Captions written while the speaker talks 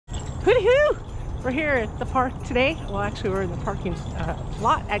Hoo-hoo! We're here at the park today. Well, actually, we're in the parking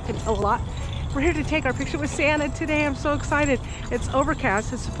lot at a lot. We're here to take our picture with Santa today. I'm so excited. It's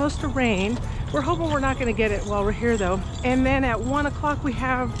overcast. It's supposed to rain. We're hoping we're not going to get it while we're here, though. And then at 1 o'clock, we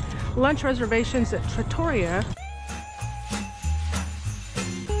have lunch reservations at Trattoria.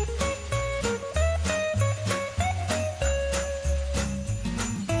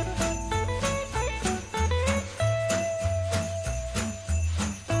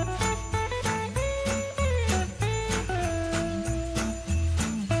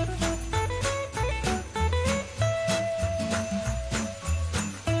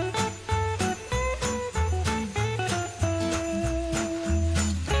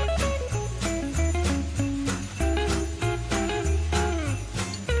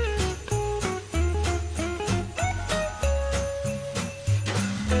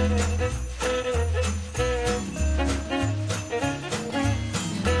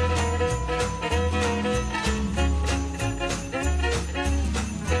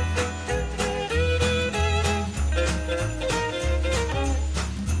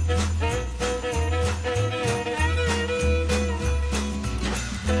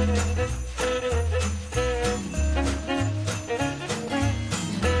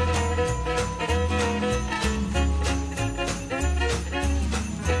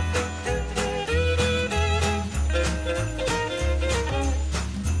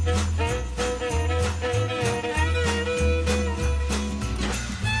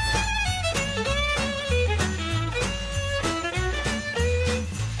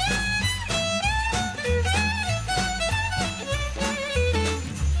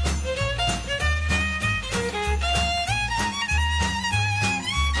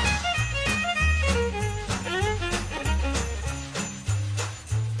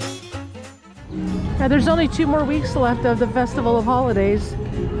 Now, there's only 2 more weeks left of the Festival of Holidays.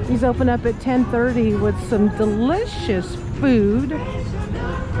 These open up at 10:30 with some delicious food. A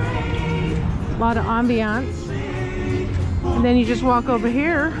lot of ambiance. And then you just walk over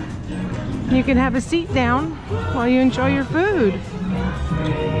here and you can have a seat down while you enjoy your food.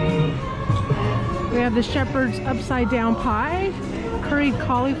 We have the Shepherd's upside down pie, curried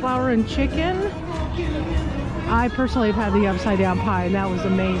cauliflower and chicken. I personally have had the upside down pie and that was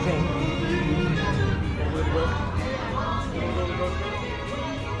amazing.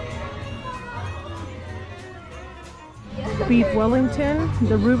 Beef Wellington,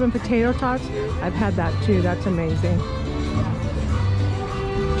 the Reuben potato tots. I've had that too. That's amazing.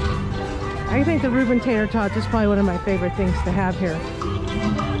 I think the Reuben tater tots is probably one of my favorite things to have here.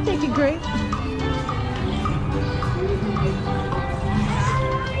 Thank you, great.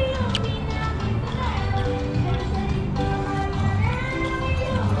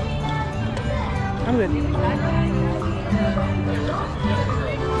 I'm good.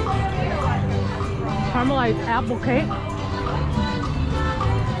 Caramelized apple cake.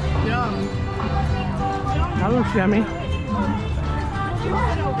 That looks yummy.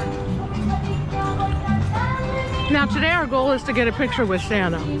 Now today our goal is to get a picture with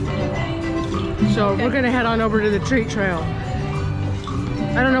Santa. So we're gonna head on over to the treat trail.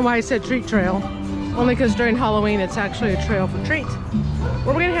 I don't know why I said treat trail. Only because during Halloween it's actually a trail for treats.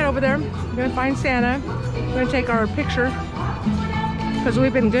 We're gonna head over there. We're gonna find Santa. We're gonna take our picture. Because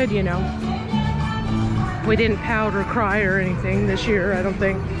we've been good, you know. We didn't pout or cry or anything this year, I don't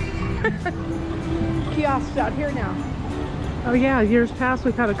think. Kiosks out here now. Oh yeah, years past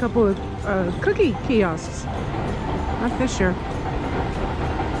we've had a couple of cookie kiosks. Not this year.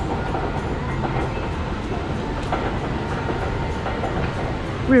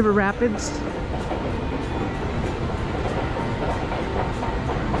 River Rapids.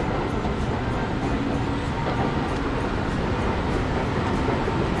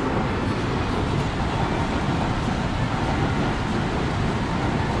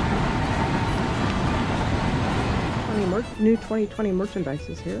 New 2020 merchandise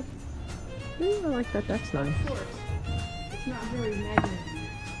is here. Ooh, I like that. That's nice. It's not very magnetic.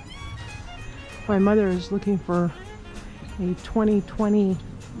 My mother is looking for a 2020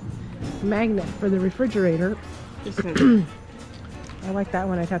 magnet for the refrigerator. I like that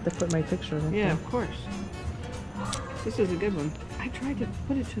one. I'd have to put my picture in it. Yeah, of course. This is a good one. I tried to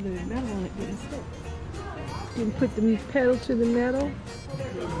put it to the metal and it didn't stick. You put the pedal to the metal.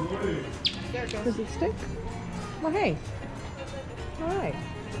 Does it stick? Well, hey. All right.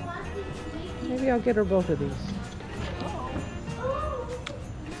 Maybe I'll get her both of these.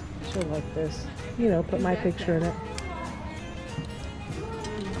 She'll like this. You know, put my picture in it.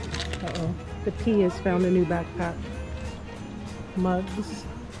 Uh-oh. The P has found a new backpack. Mugs.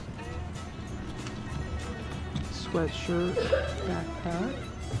 Sweatshirt. Backpack.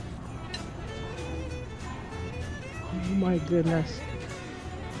 my goodness.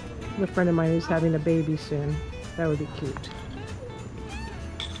 A friend of mine who's having a baby soon. That would be cute.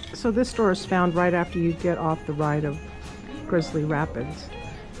 So this store is found right after you get off the ride of Grizzly Rapids.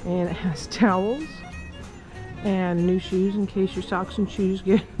 And it has towels and new shoes in case your socks and shoes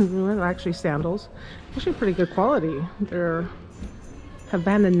get ruined. Actually sandals. Actually pretty good quality. They're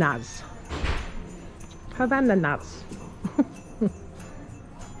Havana nuts. Havana nuts.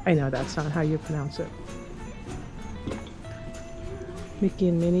 I know that's not how you pronounce it. Mickey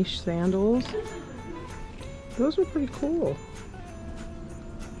and Minnie sandals. Those are pretty cool.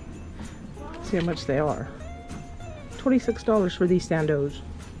 Let's see how much they are. $26 for these sandals.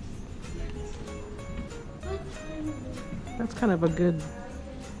 That's kind of a good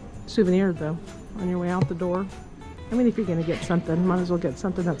souvenir though, on your way out the door. I mean, if you're gonna get something, might as well get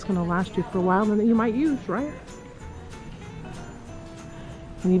something that's gonna last you for a while and that you might use, right?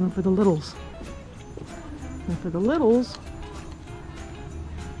 And even for the littles. And for the littles,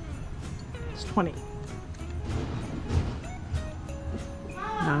 it's 20.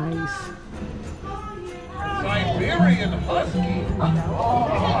 Nice. Siberian Husky? Oh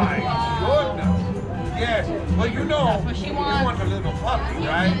my goodness. Yes. Well, you know, you want a little puppy,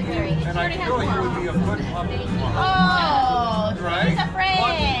 right? And I'm sure you would be a good puppy. Oh, right? he's a friend.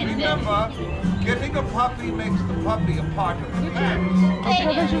 But remember, getting a puppy makes the puppy a part of the family.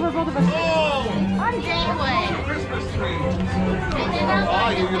 Thank you. Oh! I'm Jaywood. Christmas tree. Oh,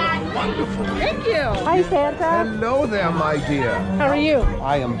 you look wonderful. Thank you. Hi, Santa. Hello there, my dear. How are you?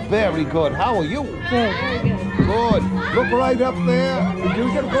 I am very good. How are you? Good. Good. Look right up there. Did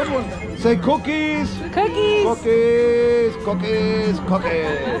you get a good one? Say cookies. Cookies. Cookies. Cookies.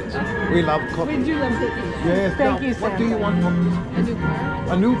 Cookies. We love cookies. We do love cookies. Yes. Thank now, you, what do you Santa. want? A new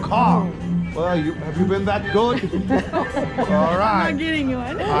car? A new car. Well, have you been that good? All right. I'm getting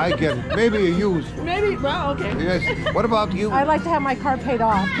one. I get it. Maybe a used one. Maybe. Well, okay. Yes. What about you? I'd like to have my car paid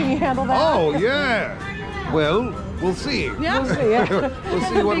off. Can you handle that? Oh, yeah. Well, we'll see. Yeah. We'll see. Yeah. We'll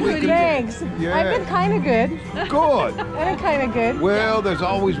see what we can Thanks. do. Yeah. I've been kind of good. Good. I've been kind of good. Well, there's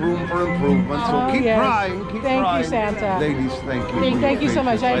always room for improvement, so Oh, keep yes. trying. Keep Thank trying. you, Santa. Ladies, thank you. Thank you so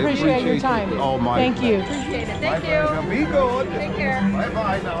much. I appreciate your it. time. Oh, my Thank you. Appreciate it. My Thank you. pleasure. Be good. Take care.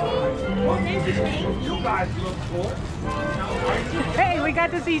 Bye-bye now. You guys look good. Hey, we got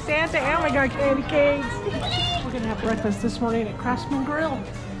to see Santa and we got candy canes. We're gonna have breakfast this morning at Craftsman Grill.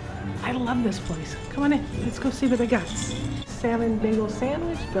 I love this place. Come on in. Let's go see what they got. Salmon bagel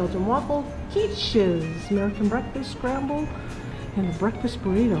sandwich, Belgian waffle, quiches, American breakfast scramble, and a breakfast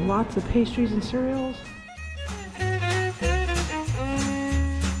burrito. Lots of pastries and cereals.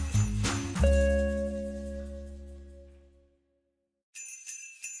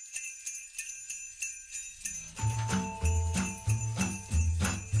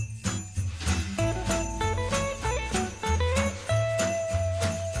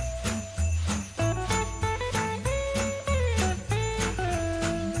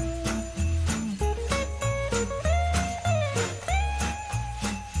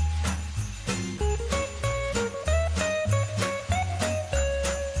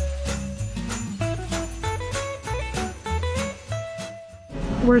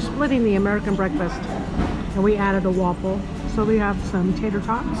 We're splitting the American breakfast and we added a waffle. So we have some tater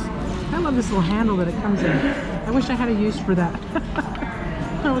tots. I love this little handle that it comes in. I wish I had a use for that.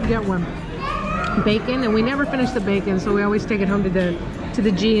 I would get one. Bacon, and we never finish the bacon, so we always take it home to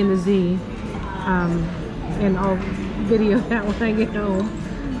the G and the Z. And I'll video that when I get home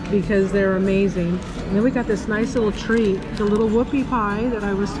because they're amazing. And then we got this nice little treat, the little whoopie pie that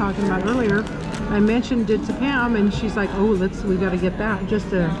I was talking about earlier. I mentioned it to Pam and she's like, oh, we got to get that just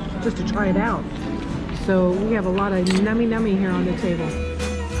to try it out. So we have a lot of nummy here on the table.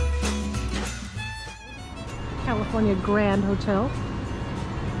 California Grand Hotel.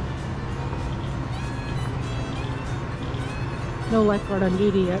 No lifeguard on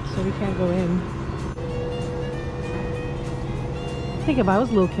duty yet, so we can't go in. I think if I was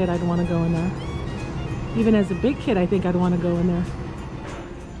a little kid, I'd want to go in there. Even as a big kid, I think I'd want to go in there.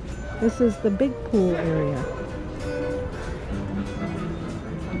 This is the big pool area.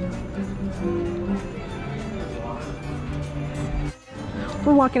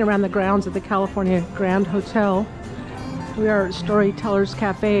 We're walking around the grounds of the California Grand Hotel. We are at Storytellers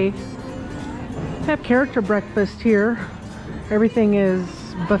Cafe. We have character breakfast here. Everything is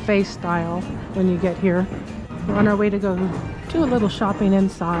buffet style when you get here. We're on our way to go do a little shopping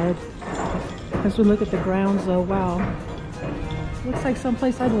inside. As we look at the grounds though, wow. Looks like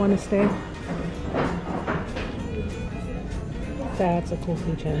someplace I'd want to stay. That's a cool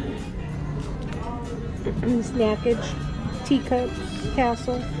kitchen. Snackage, teacups,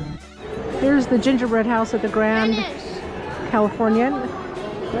 castle. Here's the gingerbread house at the Grand Californian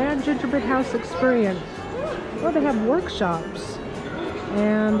Grand Gingerbread House Experience. Oh, they have workshops.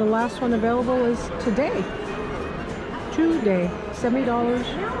 And the last one available is today. Today.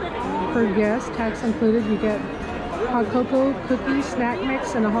 $70 per guest, tax included. You get hot cocoa, cookies, snack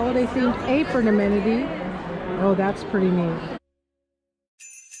mix, and a holiday-themed apron amenity. Oh, that's pretty neat.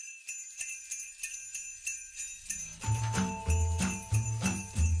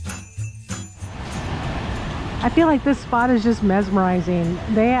 I feel like this spot is just mesmerizing.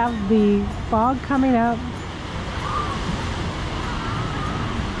 They have the fog coming up.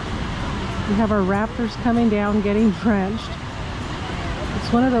 We have our raptors coming down, getting drenched.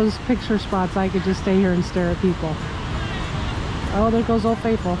 It's one of those picture spots I could just stay here and stare at people. Oh, there goes Old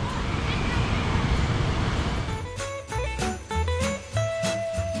Faithful.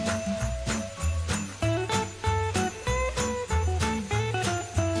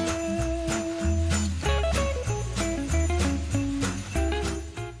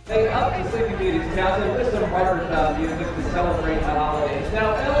 Up to Sleepy Beauty's House, and just some brighter music to celebrate the holidays.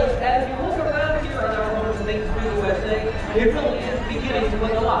 Now, fellas, as you look around here on our homes and things through the USA, it really is beginning to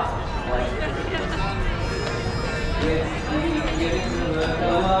look a lot like it's beginning to look a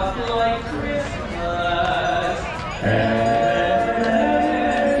lot like Christmas.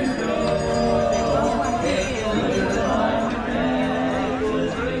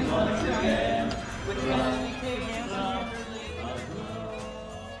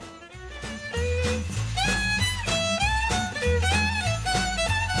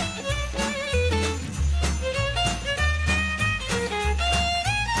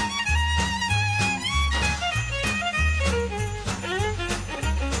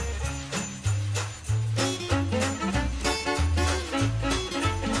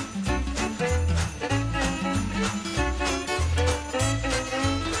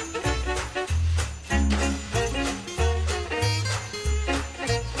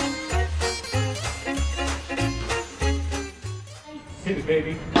 Hit it,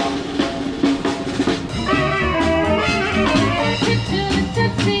 baby.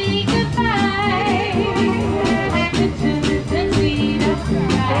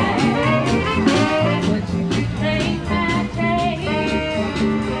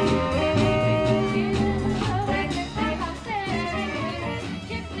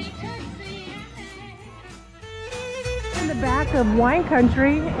 In the back of wine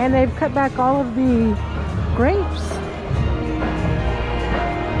country, and they've cut back all of the grapes.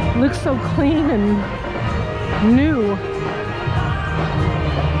 Looks so clean and new.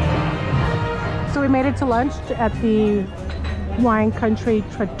 So we made it to lunch at the Wine Country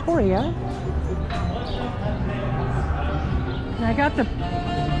Trattoria. And I got the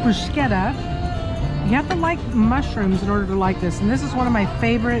bruschetta. You have to like mushrooms in order to like this. And this is one of my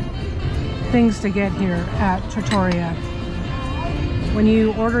favorite things to get here at Trattoria. When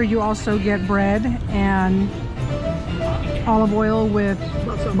you order, you also get bread and olive oil with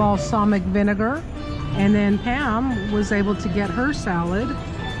balsamic vinegar, and then Pam was able to get her salad,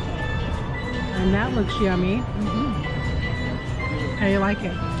 and that looks yummy. How you like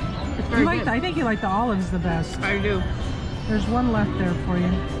it? It's very good. I think you like the olives the best. I do. There's one left there for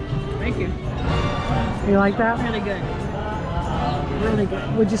you. Thank you. You like that? Really good. Really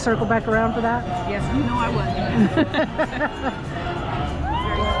good. Would you circle back around for that? Yes, you know I would.